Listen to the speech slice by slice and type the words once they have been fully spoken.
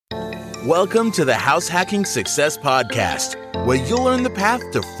Welcome to the House Hacking Success Podcast, where you'll learn the path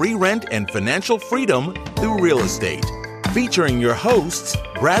to free rent and financial freedom through real estate. Featuring your hosts,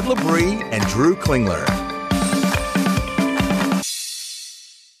 Brad Labrie and Drew Klingler.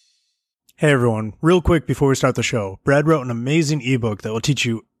 Hey everyone, real quick before we start the show, Brad wrote an amazing ebook that will teach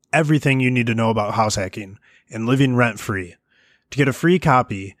you everything you need to know about house hacking and living rent-free. To get a free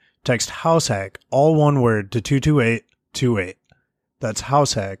copy, text HouseHack, all one word, to 22828. That's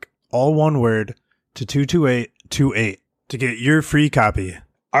HouseHack, all one word, to 22828 to get your free copy.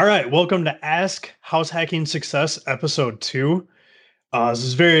 All right, welcome to Ask House Hacking Success, Episode 2. This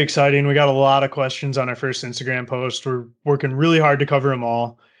is very exciting. We got a lot of questions on our first Instagram post. We're working really hard to cover them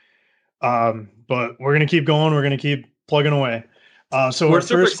all. But we're going to keep going. We're going to keep plugging away. So we're our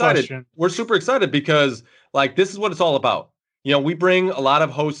super first excited. question. We're super excited because this is what it's all about. We bring a lot of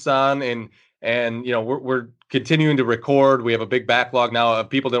hosts on and we're continuing to record. We have a big backlog now of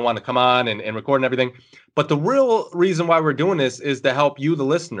people that want to come on and record and everything. But the real reason why we're doing this is to help you, the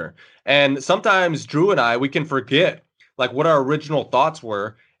listener. And sometimes Drew and I, we can forget what our original thoughts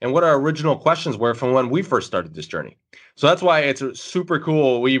were and what our original questions were from when we first started this journey. So that's why it's super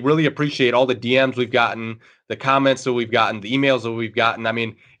cool. We really appreciate all the DMs we've gotten, the comments that we've gotten, the emails that we've gotten. I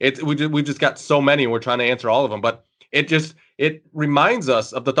mean, we've just got so many, and we're trying to answer all of them. But it reminds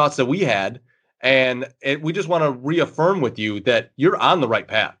us of the thoughts that we had, and we just want to reaffirm with you that you're on the right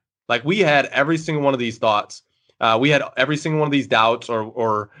path. We had every single one of these thoughts. We had every single one of these doubts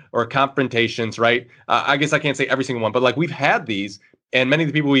or confrontations, right? I guess I can't say every single one, but we've had these. And many of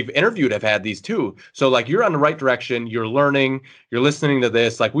the people we've interviewed have had these too. So you're on the right direction. You're learning. You're listening to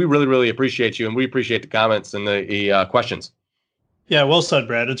this. We really, really appreciate you. And we appreciate the comments and the questions. Yeah, well said,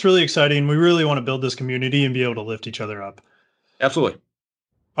 Brad. It's really exciting. We really want to build this community and be able to lift each other up. Absolutely.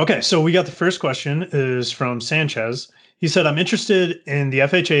 Okay, so we got the first question is from Sanchez. He said, I'm interested in the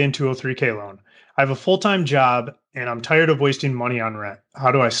FHA and 203K loan. I have a full-time job and I'm tired of wasting money on rent. How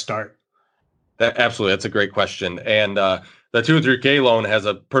do I start? Absolutely. That's a great question. And the 203K loan has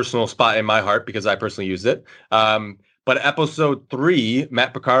a personal spot in my heart because I personally used it. But episode 3,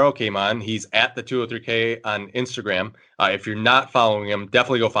 Matt Picaro came on. He's at the 203K on Instagram. If you're not following him,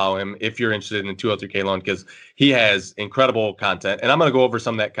 definitely go follow him if you're interested in the 203K loan, because he has incredible content. And I'm going to go over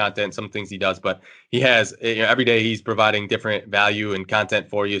some of that content, some things he does. But he has, every day he's providing different value and content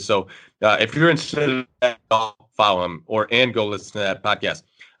for you. So if you're interested in that, follow him and go listen to that podcast.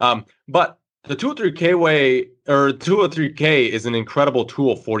 But the 203K way or 203K is an incredible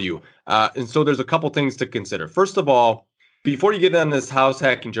tool for you. And so there's a couple things to consider. First of all, before you get on this house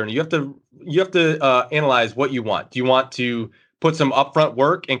hacking journey, you have to analyze what you want. Do you want to put some upfront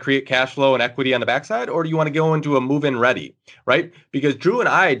work and create cash flow and equity on the backside, or do you want to go into a move-in ready, right? Because Drew and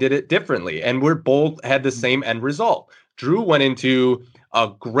I did it differently, and we're both had the same end result. Drew went into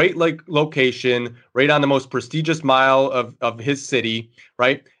a great location right on the most prestigious mile of his city,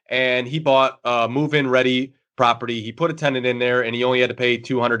 right? And he bought a move-in ready property. He put a tenant in there, and he only had to pay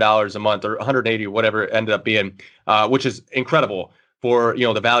 $200 a month or $180 or whatever it ended up being, which is incredible for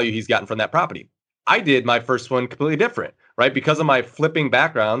the value he's gotten from that property. I did my first one completely different, right? Because of my flipping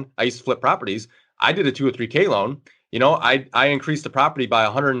background, I used to flip properties. I did a 203K loan. I increased the property by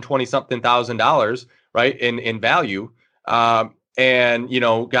 $120-something thousand, right, in value, and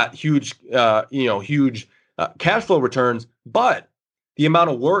got huge cash flow returns, but the amount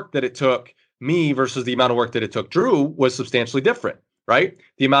of work that it took me versus the amount of work that it took Drew was substantially different, right?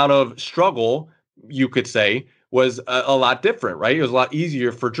 The amount of struggle, you could say, was a lot different, right? It was a lot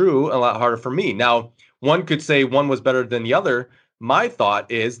easier for Drew, a lot harder for me. Now, one could say one was better than the other. My thought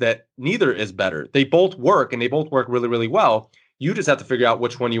is that neither is better. They both work, and they both work really, really well. You just have to figure out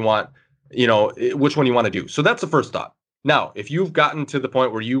which one you want, which one you want to do. So that's the first thought. Now, if you've gotten to the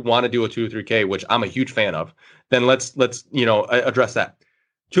point where you want to do a 203K, which I'm a huge fan of, then let's address that.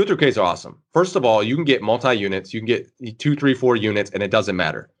 203Ks are awesome. First of all, you can get multi-units. You can get 2, 3, 4 units, and it doesn't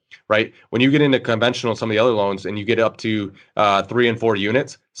matter, right? When you get into conventional, some of the other loans, and you get up to 3 and 4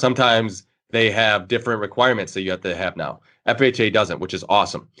 units, sometimes they have different requirements that you have to have now. FHA doesn't, which is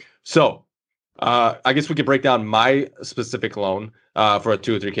awesome. So I guess we could break down my specific loan for a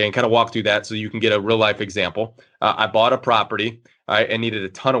 203K and kind of walk through that so you can get a real life example. I bought a property and needed a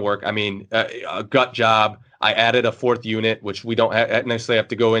ton of work. I mean, a gut job. I added a 4th unit, which we don't necessarily have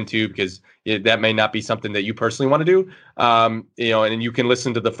to go into because that may not be something that you personally want to do. And you can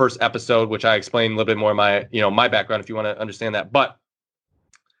listen to the first episode, which I explain a little bit more of my background if you want to understand that. But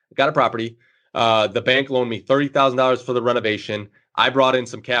I got a property. The bank loaned me $30,000 for the renovation. I brought in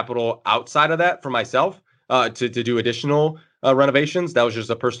some capital outside of that for myself to do additional renovations. That was just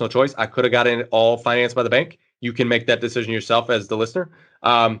a personal choice. I could have gotten it all financed by the bank. You can make that decision yourself as the listener.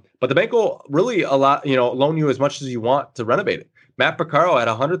 But the bank will really loan you as much as you want to renovate it. Matt Picaro had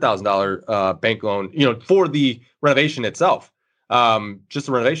 $100,000 bank loan, for the renovation itself. Just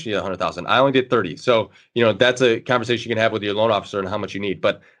the renovation, you had 100,000. I only did 30. So, that's a conversation you can have with your loan officer and how much you need.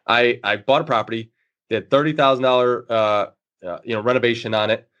 But I bought a property, did $30,000, renovation on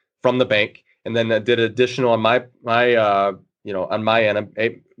it from the bank. And then I did additional on my on my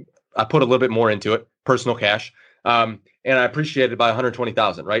end. I put a little bit more into it, personal cash. And I appreciated by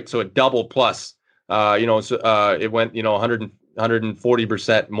 120,000, right? So it doubled plus, it went,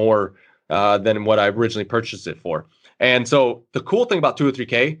 140% more than what I originally purchased it for. And so the cool thing about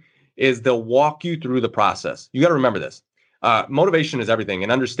 203K is they'll walk you through the process. You got to remember this. Motivation is everything,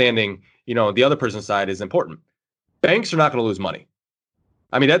 and understanding, the other person's side is important. Banks are not going to lose money.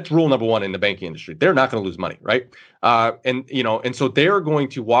 I mean, that's rule number one in the banking industry. They're not going to lose money, right? And so they're going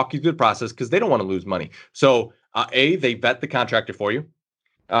to walk you through the process because they don't want to lose money. So A, they vet the contractor for you.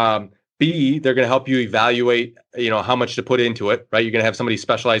 B, they're going to help you evaluate, how much to put into it, right? You're going to have somebody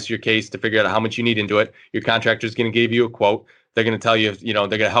specialize your case to figure out how much you need into it. Your contractor is going to give you a quote. They're going to tell you, they're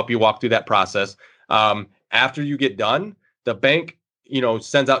going to help you walk through that process. After you get done, the bank,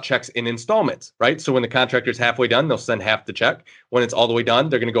 sends out checks in installments, right? So when the contractor is halfway done, they'll send half the check. When it's all the way done,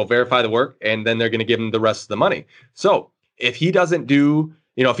 they're going to go verify the work, and then they're going to give them the rest of the money. So if he doesn't do,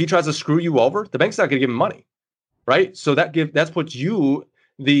 if he tries to screw you over, the bank's not going to give him money, right? So that puts you,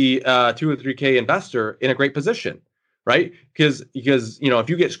 the 203K investor, in a great position, right? Because if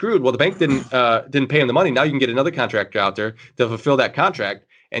you get screwed, well, the bank didn't pay him the money. Now you can get another contractor out there to fulfill that contract,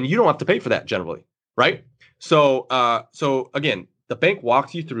 and you don't have to pay for that generally, right? So again, the bank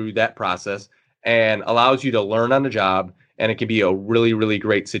walks you through that process and allows you to learn on the job, and it can be a really, really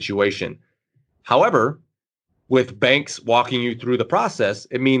great situation. However, with banks walking you through the process,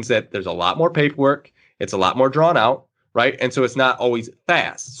 it means that there's a lot more paperwork. It's a lot more drawn out, right? And so it's not always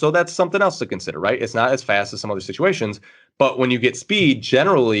fast. So that's something else to consider, right? It's not as fast as some other situations, but when you get speed,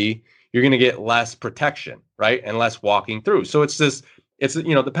 generally you're going to get less protection, right? And less walking through. So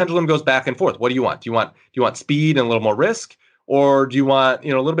the pendulum goes back and forth. What do you want? Do you want speed and a little more risk? Or do you want, a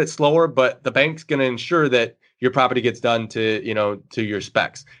little bit slower, but the bank's going to ensure that your property gets done to your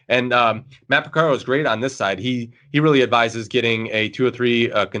specs? And Matt Picaro is great on this side. He really advises getting a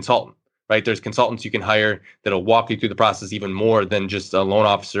 203 consultant, right? There's consultants you can hire that'll walk you through the process even more than just a loan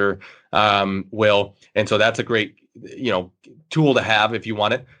officer will. And so that's a great, tool to have if you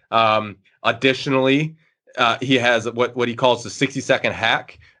want it. Additionally, he has what he calls the 60-second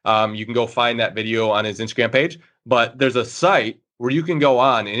hack. You can go find that video on his Instagram page. But there's a site where you can go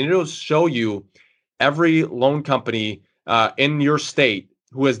on, and it'll show you every loan company in your state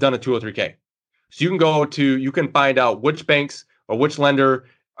who has done a 203K. So you can find out which banks or which lender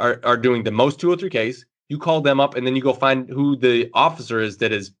are doing the most 203Ks. You call them up, and then you go find who the officer is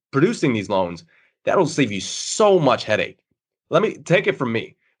that is producing these loans. That'll save you so much headache. Let me take it from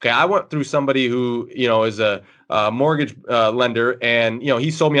me. Okay, I went through somebody who is a mortgage lender, and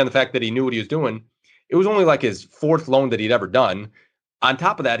he sold me on the fact that he knew what he was doing. It was only like his fourth loan that he'd ever done. On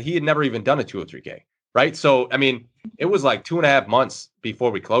top of that, he had never even done a 203K, right? So, I mean, it was like 2.5 months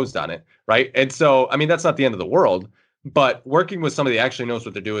before we closed on it, right? And so, I mean, that's not the end of the world, but working with somebody that actually knows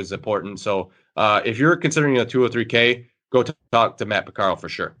what they're doing is important. So if you're considering a 203K, go talk to Matt Picaro for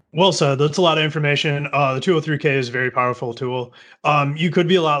sure. Well said. That's a lot of information. The 203K is a very powerful tool. You could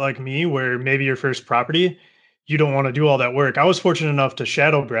be a lot like me, where maybe your first property, you don't want to do all that work. I was fortunate enough to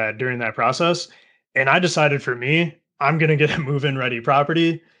shadow Brad during that process. And I decided for me, I'm going to get a move-in ready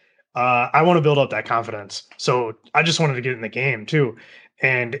property. I want to build up that confidence. So I just wanted to get in the game too.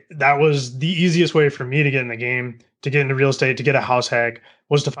 And that was the easiest way for me to get in the game, to get into real estate, to get a house hack,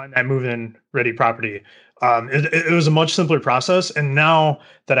 was to find that move-in ready property. It was a much simpler process. And now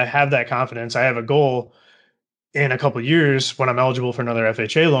that I have that confidence, I have a goal in a couple of years when I'm eligible for another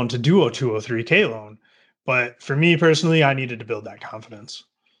FHA loan to do a 203K loan. But for me personally, I needed to build that confidence.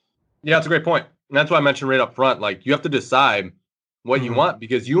 Yeah, that's a great point. And that's why I mentioned right up front, like you have to decide what you want,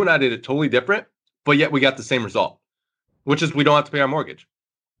 because you and I did it totally different, but yet we got the same result, which is we don't have to pay our mortgage.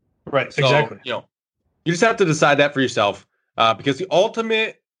 Right. So, exactly. You just have to decide that for yourself, because the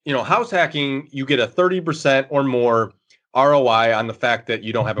ultimate, house hacking, you get a 30% or more ROI on the fact that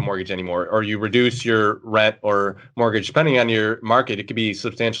you don't have a mortgage anymore, or you reduce your rent or mortgage, depending on your market, it could be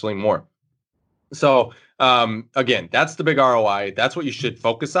substantially more. So again, that's the big ROI. That's what you should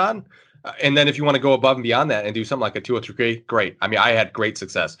focus on. And then if you want to go above and beyond that and do something like a 203K, great. I mean, I had great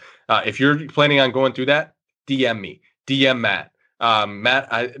success. If you're planning on going through that, DM me, DM Matt.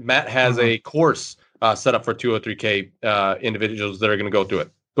 Matt has a course set up for 203K individuals that are going to go through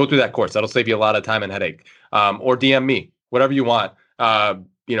it. Go through that course. That'll save you a lot of time and headache. Or DM me, whatever you want.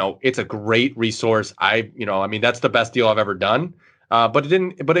 It's a great resource. That's the best deal I've ever done. But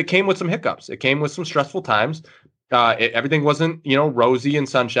it came with some hiccups. It came with some stressful times. Everything wasn't, rosy and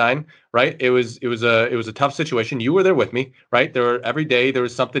sunshine, right? It was a tough situation. You were there with me, right? Every day there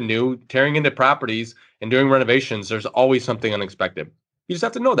was something new. Tearing into properties and doing renovations, there's always something unexpected. You just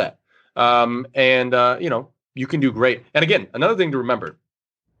have to know that. You can do great. And again, another thing to remember,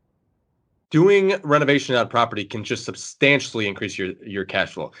 doing renovation on property can just substantially increase your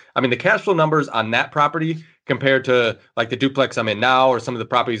cash flow. I mean, the cash flow numbers on that property compared to like the duplex I'm in now or some of the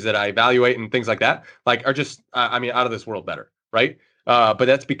properties that I evaluate and things like that, like are just, out of this world better, right? But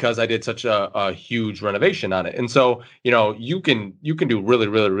that's because I did such a huge renovation on it. And so, you can do really,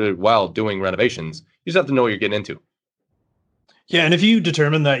 really, really well doing renovations. You just have to know what you're getting into. Yeah, and if you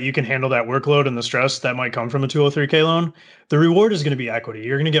determine that you can handle that workload and the stress that might come from a 203K loan, the reward is going to be equity.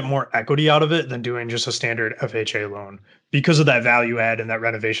 You're going to get more equity out of it than doing just a standard FHA loan because of that value add and that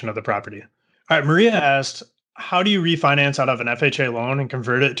renovation of the property. All right, Maria asked, how do you refinance out of an FHA loan and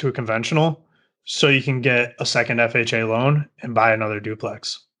convert it to a conventional so you can get a second FHA loan and buy another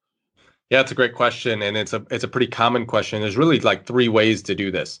duplex? Yeah, it's a great question, and it's a pretty common question. There's really like three ways to do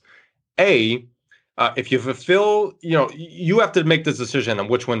this. If you fulfill, you have to make this decision on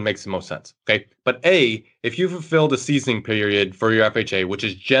which one makes the most sense. Okay. But if you fulfill the seasoning period for your FHA, which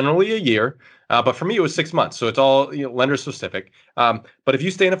is generally a year, but for me, it was 6 months. So it's all lender specific. But if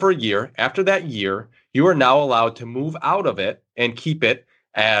you stay in it for a year, after that year, you are now allowed to move out of it and keep it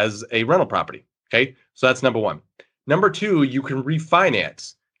as a rental property. Okay. So that's number one. Number two, you can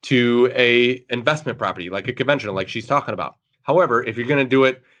refinance to a investment property, like a conventional, like she's talking about. However, if you're going to do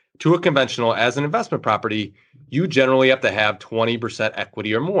it to a conventional as an investment property, you generally have to have 20%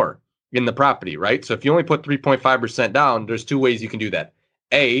 equity or more in the property, right? So if you only put 3.5% down, there's two ways you can do that.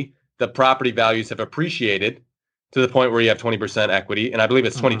 The property values have appreciated to the point where you have 20% equity, and I believe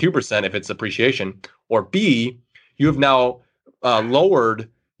it's 22% if it's appreciation. Or B, you have now lowered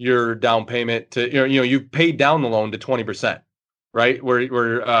your down payment to, you've paid down the loan to 20%, right?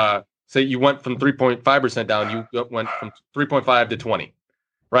 Where say you went from 3.5% down, you went from 3.5 to 20.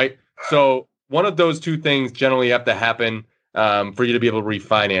 Right. So one of those two things generally have to happen for you to be able to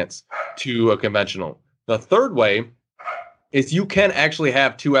refinance to a conventional. The third way is you can actually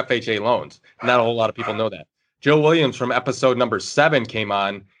have two FHA loans. Not a whole lot of people know that. Joe Williams from episode number 7 came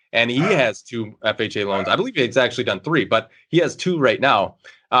on, and he has two FHA loans. I believe he's actually done 3, but he has 2 right now.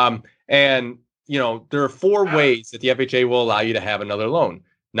 There are 4 ways that the FHA will allow you to have another loan.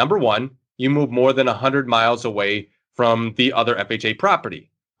 Number 1, you move more than 100 miles away from the other FHA property.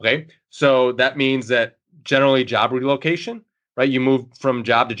 Okay, so that means that generally job relocation, right? You move from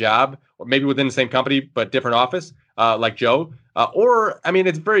job to job, or maybe within the same company, but different office, like Joe.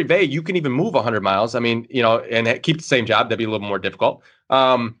 It's very vague. You can even move 100 miles. And keep the same job. That'd be a little more difficult.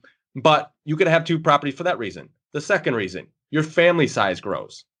 But you could have 2 properties for that reason. The second reason, your family size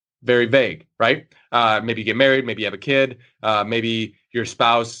grows. Very vague, right? Maybe you get married, maybe you have a kid, maybe your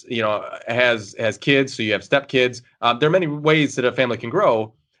spouse, has kids, so you have stepkids. There are many ways that a family can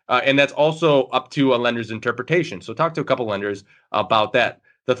grow. And that's also up to a lender's interpretation. So talk to a couple lenders about that.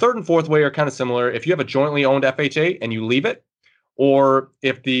 The third and fourth way are kind of similar. If you have a jointly owned FHA and you leave it, or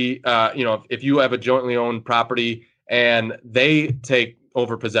if if you have a jointly owned property and they take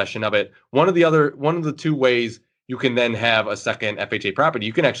over possession of it, one of the 2 ways you can then have a second FHA property.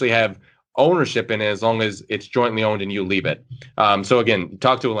 You can actually have ownership in it as long as it's jointly owned and you leave it. So again,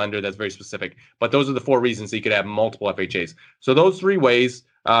 talk to a lender that's very specific. But those are the 4 reasons that you could have multiple FHAs. So those 3 ways.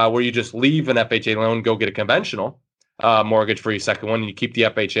 Where you just leave an FHA loan, go get a conventional mortgage for your second one, and you keep the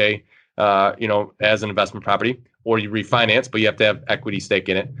FHA, as an investment property, or you refinance, but you have to have equity stake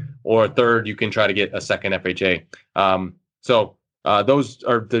in it. Or third, you can try to get a second FHA. Those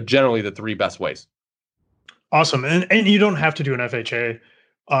are generally the 3 best ways. Awesome. And you don't have to do an FHA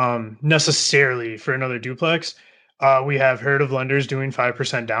necessarily for another duplex. We have heard of lenders doing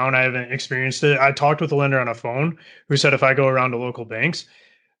 5% down. I haven't experienced it. I talked with a lender on a phone who said if I go around to local banks,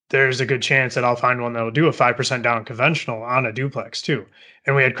 there's a good chance that I'll find one that will do a 5% down conventional on a duplex too.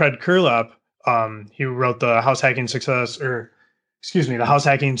 And we had Craig Curlap, he wrote the House Hacking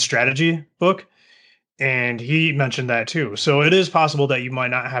Strategy book. And he mentioned that too. So it is possible that you might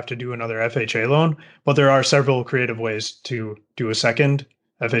not have to do another FHA loan, but there are several creative ways to do a second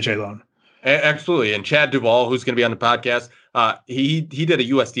FHA loan. Absolutely. And Chad Duvall, who's going to be on the podcast, he did a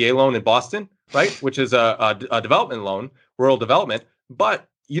USDA loan in Boston, right? Which is a development loan, rural development. But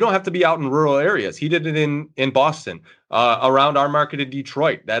you don't have to be out in rural areas. He did it in Boston, around our market in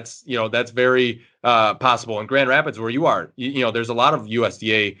Detroit. That's very possible. In Grand Rapids, where you are, there's a lot of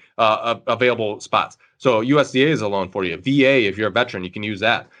USDA available spots. So USDA is a loan for you. VA, if you're a veteran, you can use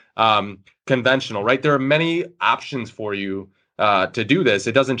that. Conventional, right? There are many options for you to do this.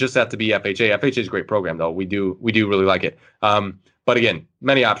 It doesn't just have to be FHA. FHA is a great program, though. We do really like it. But again,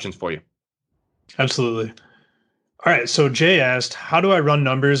 many options for you. Absolutely. All right. So Jay asked, how do I run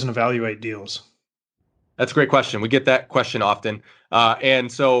numbers and evaluate deals? That's a great question. We get that question often.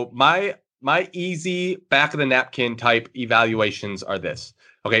 And so my easy back of the napkin type evaluations are this.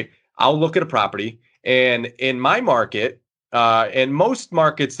 Okay. I'll look at a property, and in my market, and most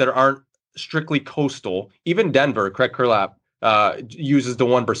markets that aren't strictly coastal, even Denver, Craig Kurlap uses the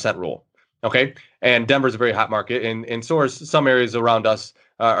 1% rule. Okay. And Denver's a very hot market, and so are some areas around us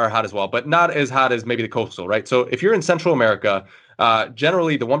are hot as well, but not as hot as maybe the coastal, right? So if you're in Central America,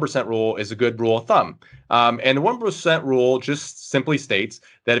 generally the 1% rule is a good rule of thumb. And the 1% rule just simply states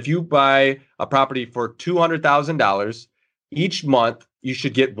that if you buy a property for $200,000 each month, you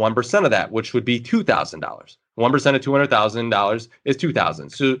should get 1% of that, which would be $2,000. 1% of $200,000 is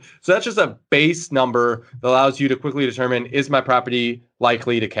 $2,000. So that's just a base number that allows you to quickly determine, is my property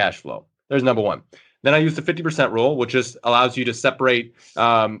likely to cash flow? There's number one. Then I use the 50% rule, which just allows you to separate,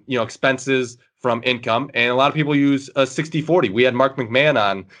 expenses from income. And a lot of people use a 60-40. We had Mark McMahon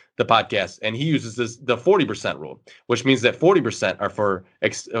on the podcast, and he uses the 40% rule, which means that 40% are for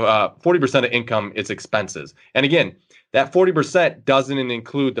 40% of income is expenses. And again, that 40% doesn't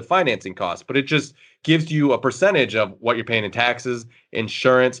include the financing costs, but it just gives you a percentage of what you're paying in taxes,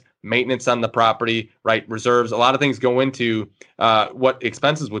 insurance, maintenance on the property, right? Reserves. A lot of things go into what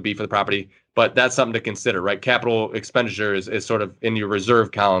expenses would be for the property, but that's something to consider, right? Capital expenditure is sort of in your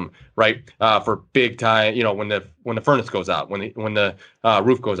reserve column, right? For big time, when the furnace goes out, when the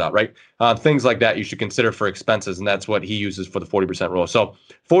roof goes out, right? Things like that you should consider for expenses, and that's what he uses for the 40% rule. So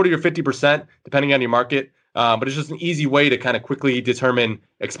 40 or 50%, depending on your market, but it's just an easy way to kind of quickly determine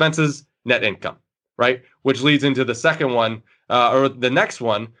expenses, net income, right? Which leads into the second one, or the next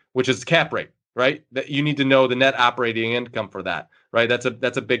one, which is cap rate, right? That you need to know the net operating income for that, right? That's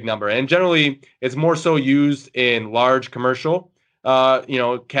a big number. And generally it's more so used in large commercial.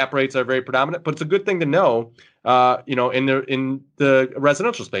 Cap rates are very predominant, but it's a good thing to know, in the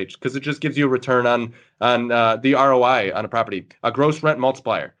residential space, because it just gives you a return on the ROI on a property. A gross rent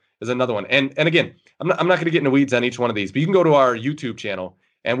multiplier is another one. And again, I'm not going to get into weeds on each one of these, but you can go to our YouTube channel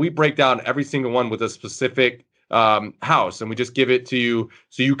and we break down every single one with a specific house, and we just give it to you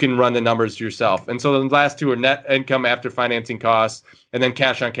so you can run the numbers yourself. And so the last two are net income after financing costs, and then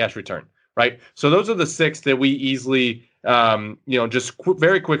cash on cash return, right? So those are the six that we easily,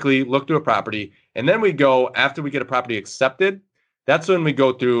 very quickly look to a property. And then we go, after we get a property accepted, that's when we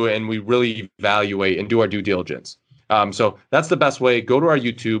go through and we really evaluate and do our due diligence. So that's the best way. Go to our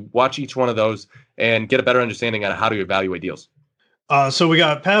YouTube, watch each one of those, and get a better understanding on how to evaluate deals. So we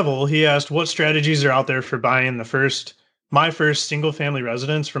got Pavel. He asked, what strategies are out there for buying my first single family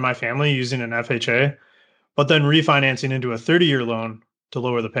residence for my family using an FHA, but then refinancing into a 30-year loan to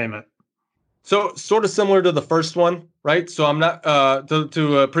lower the payment? So sort of similar to the first one, right? So I'm not,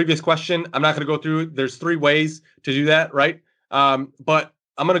 to a previous question, I'm not going to go through, there's 3 ways to do that, right? But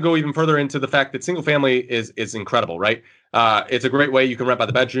I'm going to go even further into the fact that single family is incredible, right? It's a great way. You can rent by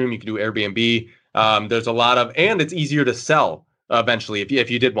the bedroom. You can do Airbnb. There's a lot of, and it's easier to sell eventually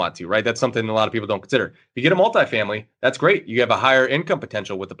if you did want to, right? That's something a lot of people don't consider. If you get a multifamily, that's great. You have a higher income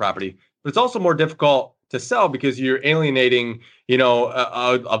potential with the property, but it's also more difficult to sell because you're alienating,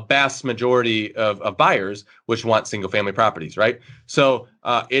 a vast majority of buyers which want single family properties, right? So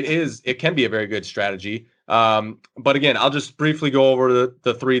it can be a very good strategy. But again, I'll just briefly go over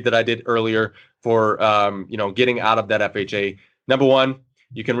the 3 that I did earlier for, getting out of that FHA. Number 1,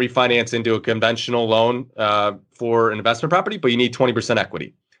 you can refinance into a conventional loan for an investment property, but you need 20%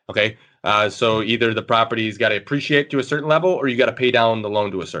 equity. Okay. So either the property's got to appreciate to a certain level or you got to pay down the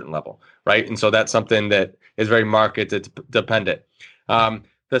loan to a certain level. Right. And so that's something that is very market dependent.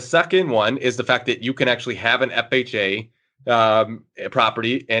 The second one is the fact that you can actually have an FHA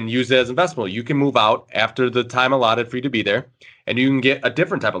property and use it as investment. You can move out after the time allotted for you to be there, and you can get a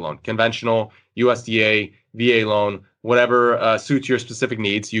different type of loan, conventional, USDA, VA loan, whatever suits your specific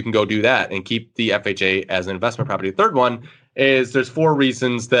needs. You can go do that and keep the FHA as an investment property. The third one is there's 4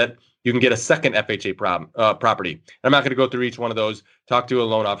 reasons that you can get a second FHA property. I'm not going to go through each one of those. Talk to a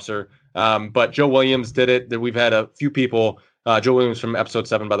loan officer. But Joe Williams did it. We've had a few people, Joe Williams from episode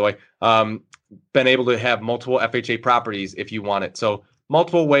 7, by the way, been able to have multiple FHA properties if you want it. So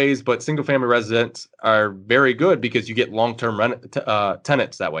multiple ways, but single family residents are very good because you get long-term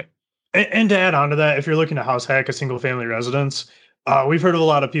tenants that way. And to add on to that, if you're looking to house hack a single family residence, we've heard of a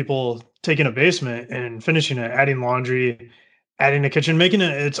lot of people taking a basement and finishing it, adding laundry, adding a kitchen, making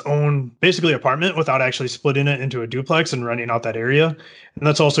it its own basically apartment without actually splitting it into a duplex and renting out that area. And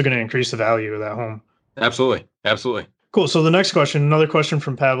that's also going to increase the value of that home. Absolutely. Absolutely. Cool. So the next question, another question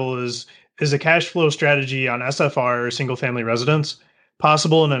from Pavel is a cash flow strategy on SFR or single family residence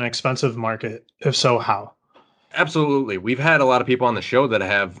possible in an expensive market? If so, how? Absolutely. We've had a lot of people on the show that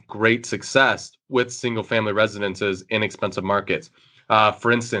have great success with single family residences in expensive markets.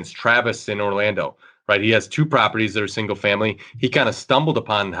 For instance, Travis in Orlando, right? He has 2 properties that are single family. He kind of stumbled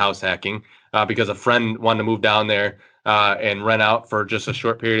upon house hacking because a friend wanted to move down there and rent out for just a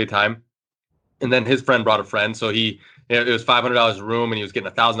short period of time. And then his friend brought a friend. So it was $500 a room and he was getting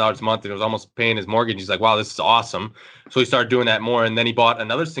 $1,000 a month and it was almost paying his mortgage. He's like, wow, this is awesome. So he started doing that more. And then he bought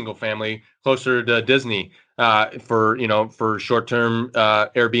another single family closer to Disney for short-term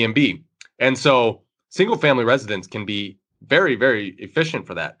Airbnb. And so single family residence can be very, very efficient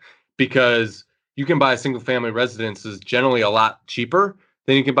for that because you can buy single family residences generally a lot cheaper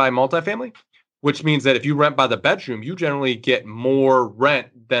than you can buy multifamily, which means that if you rent by the bedroom, you generally get more rent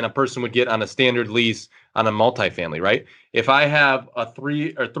than a person would get on a standard lease on a multifamily, right? If I have a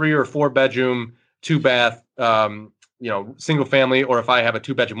 3 or 4 bedroom, 2 bath, single family, or if I have a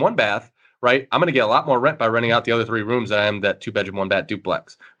 2 bedroom, 1 bath, right? I'm going to get a lot more rent by renting out the other 3 rooms than I am that 2 bedroom, 1 bath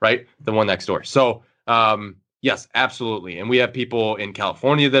duplex, right? The one next door. So, yes, absolutely. And we have people in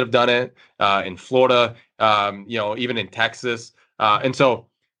California that have done it, in Florida, even in Texas. And so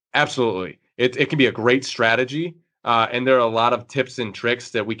absolutely, it can be a great strategy. And there are a lot of tips and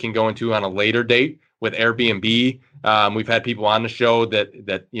tricks that we can go into on a later date with Airbnb. We've had people on the show that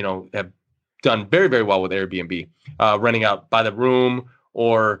have done very, very well with Airbnb, renting out by the room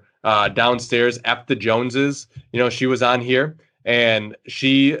or downstairs. F the Joneses, she was on here and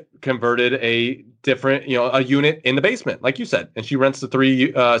she converted a different, a unit in the basement, like you said, and she rents the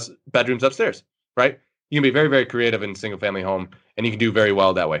 3 bedrooms upstairs, right? You can be very, very creative in a single family home and you can do very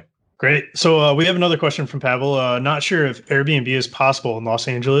well that way. Great. So we have another question from Pavel. Not sure if Airbnb is possible in Los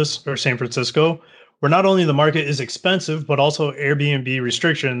Angeles or San Francisco, where not only the market is expensive, but also Airbnb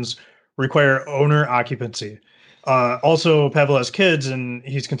restrictions require owner occupancy. Also, Pavel has kids, and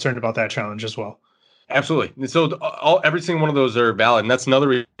he's concerned about that challenge as well. Absolutely. So every single one of those are valid. And that's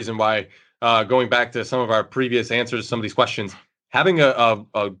another reason why, going back to some of our previous answers to some of these questions, having a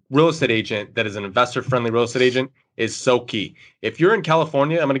real estate agent that is an investor-friendly real estate agent is so key. If you're in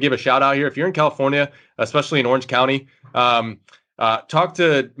California, I'm going to give a shout out here. If you're in California, especially in Orange County, talk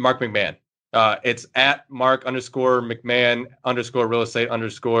to Mark McMahon. It's at Mark_McMahon _real estate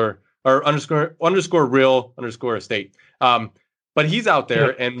 _ real _estate. But he's out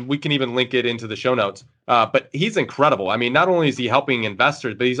there and we can even link it into the show notes. But he's incredible. I mean, not only is he helping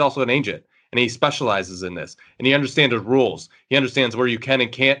investors, but he's also an agent and he specializes in this and he understands the rules. He understands where you can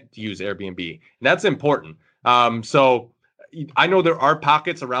and can't use Airbnb. And that's important. So I know there are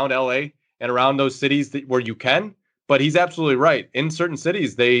pockets around LA and around those cities where you can, but he's absolutely right. In certain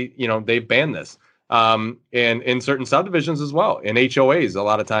cities, they ban this. And in certain subdivisions as well. In HOAs, a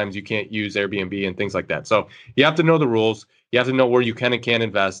lot of times you can't use Airbnb and things like that. So you have to know the rules. You have to know where you can and can't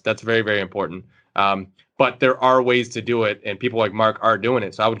invest. That's very, very important. But there are ways to do it, and people like Mark are doing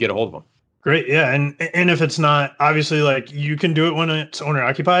it. So I would get a hold of them. Great. Yeah. And if it's not, obviously, like you can do it when it's owner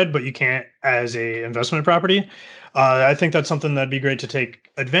occupied, but you can't as a investment property. I think that's something that'd be great to take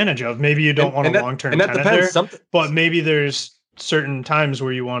advantage of. Maybe you don't want a long-term tenant there, but maybe there's certain times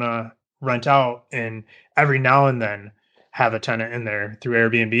where you want to rent out and every now and then have a tenant in there through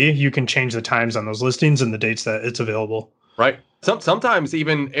Airbnb. You can change the times on those listings and the dates that it's available. Right. Sometimes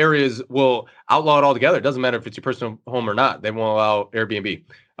even areas will outlaw it altogether. It doesn't matter if it's your personal home or not. They won't allow Airbnb.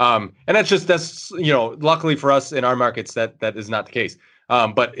 And that's luckily for us in our markets, that is not the case.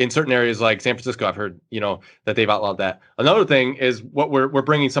 But in certain areas like San Francisco, I've heard, that they've outlawed that. Another thing is what we're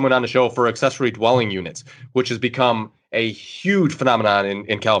bringing someone on the show for accessory dwelling units, which has become a huge phenomenon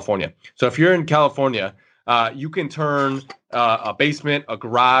in California. So if you're in California, you can turn a basement, a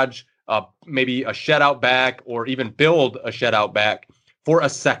garage, maybe a shed out back, or even build a shed out back for a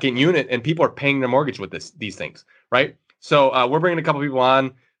second unit, and people are paying their mortgage with these things, right? So we're bringing a couple people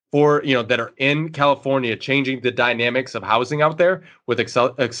on for that are in California, changing the dynamics of housing out there with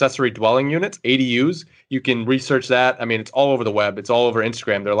accessory dwelling units, ADUs. You can research that. I mean, it's all over the web. It's all over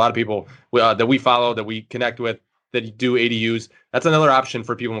Instagram. There are a lot of people that we follow, that we connect with, that do ADUs. That's another option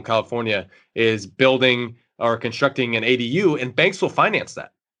for people in California, is building or constructing an ADU, and banks will finance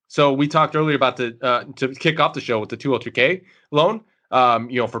that. So we talked earlier about to kick off the show with the 203K loan.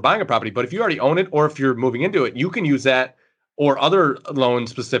 for buying a property. But if you already own it, or if you're moving into it, you can use that or other loan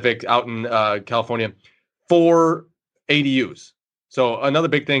specific out in California for ADUs. So another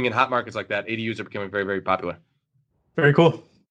big thing in hot markets like that, ADUs are becoming very, very popular. Very cool.